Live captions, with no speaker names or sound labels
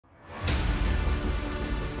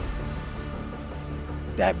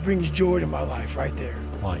That brings joy to my life right there.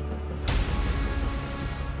 Why?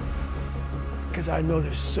 Because I know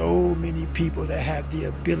there's so many people that have the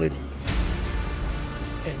ability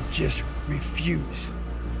and just refuse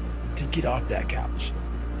to get off that couch.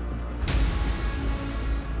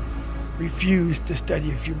 Refuse to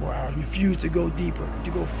study a few more hours. Refuse to go deeper,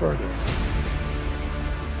 to go further.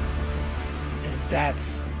 And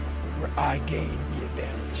that's where I gain the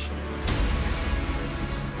advantage.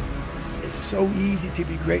 It's so easy to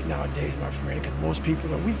be great nowadays, my friend, because most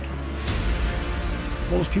people are weak.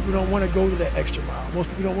 Most people don't want to go to that extra mile. Most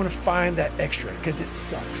people don't want to find that extra because it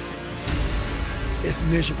sucks. It's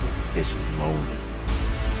miserable. It's lonely.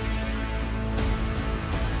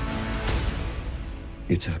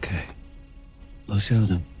 It's okay. We'll show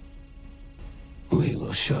them. We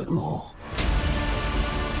will show them all.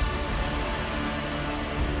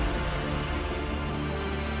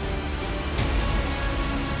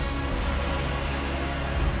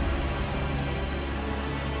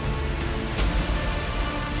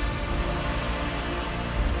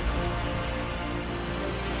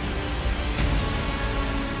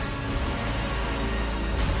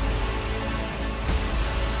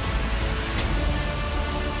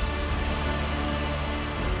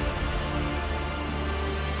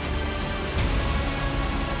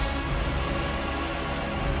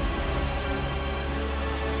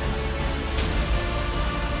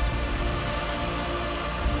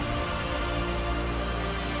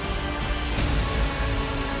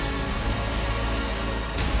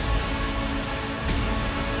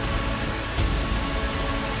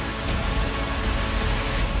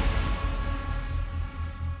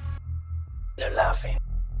 They're laughing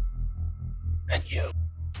at you.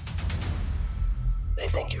 They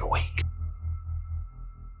think you're weak.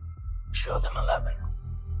 Show them 11.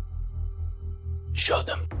 Show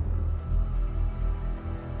them.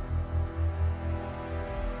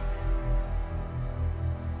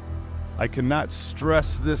 I cannot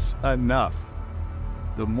stress this enough.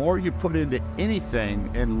 The more you put into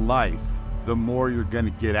anything in life, the more you're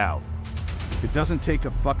gonna get out. It doesn't take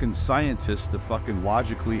a fucking scientist to fucking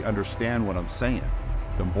logically understand what I'm saying.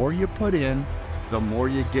 The more you put in, the more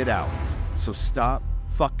you get out. So stop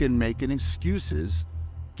fucking making excuses.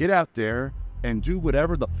 Get out there and do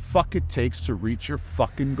whatever the fuck it takes to reach your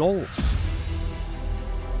fucking goals.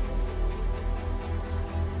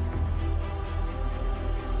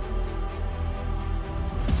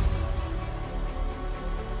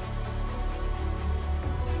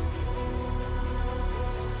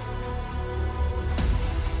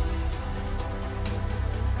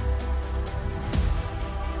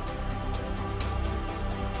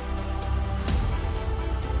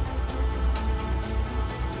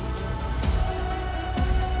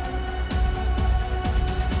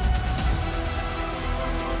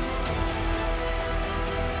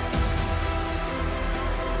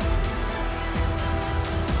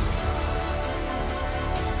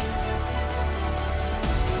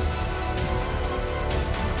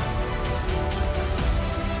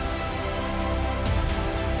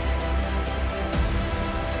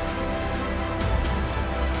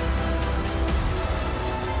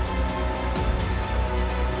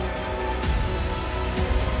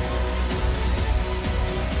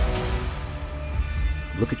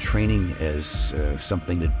 Look at training as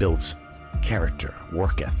something that builds character,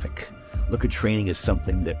 work ethic. Look at training as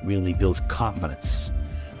something that really builds confidence.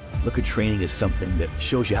 Look at training as something that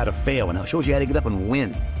shows you how to fail and shows you how to get up and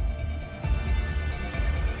win.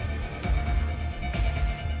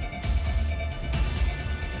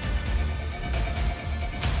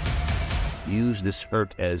 Use this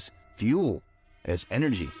hurt as fuel, as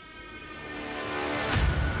energy.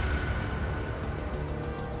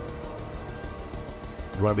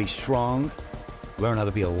 You want to be strong? Learn how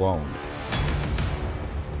to be alone.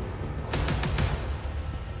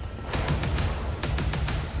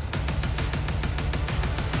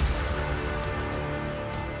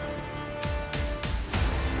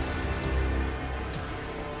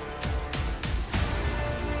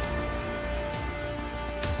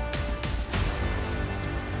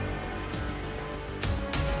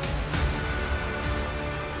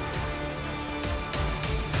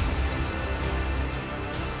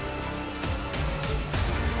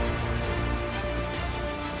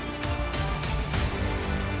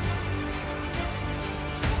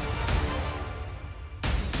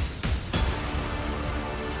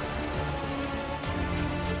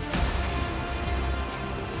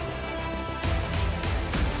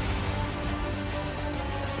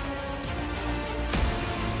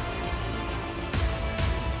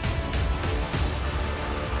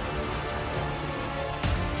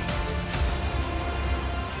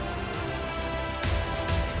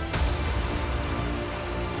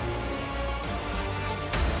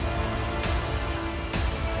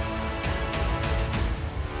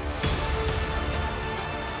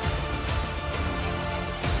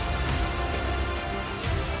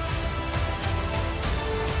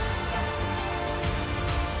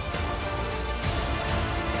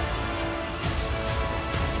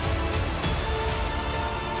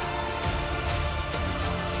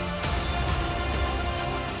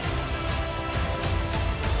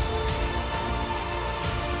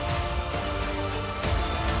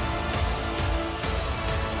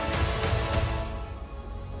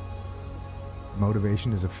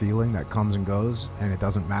 motivation is a feeling that comes and goes, and it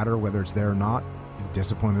doesn't matter whether it's there or not.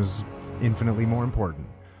 Discipline is infinitely more important.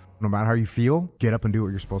 No matter how you feel, get up and do what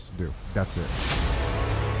you're supposed to do. That's it.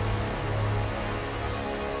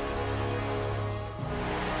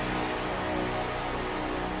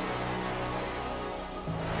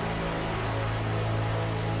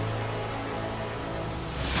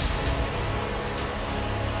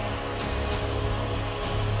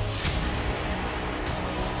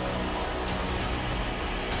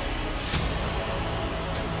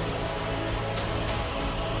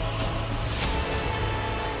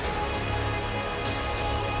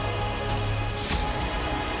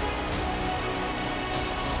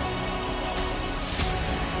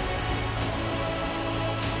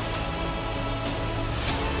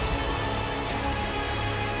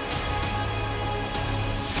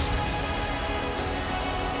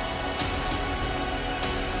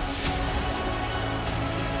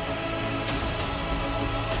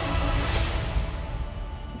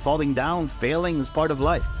 Falling down, failing is part of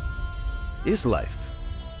life. Is life.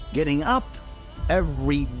 Getting up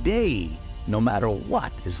every day, no matter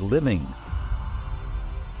what, is living.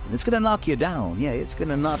 And it's gonna knock you down. Yeah, it's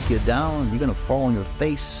gonna knock you down. You're gonna fall on your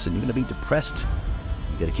face and you're gonna be depressed.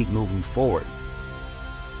 You gotta keep moving forward.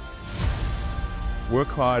 Work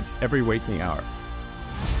hard every waking hour.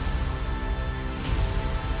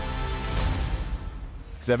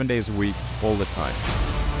 7 days a week, all the time.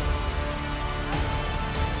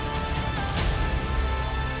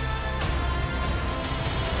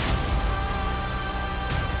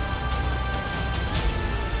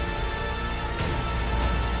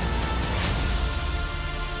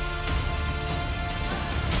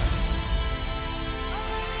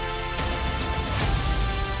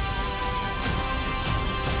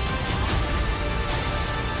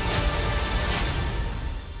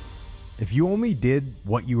 If you only did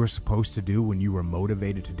what you were supposed to do when you were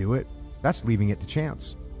motivated to do it, that's leaving it to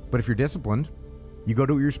chance. But if you're disciplined, you go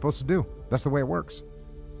do what you're supposed to do. That's the way it works.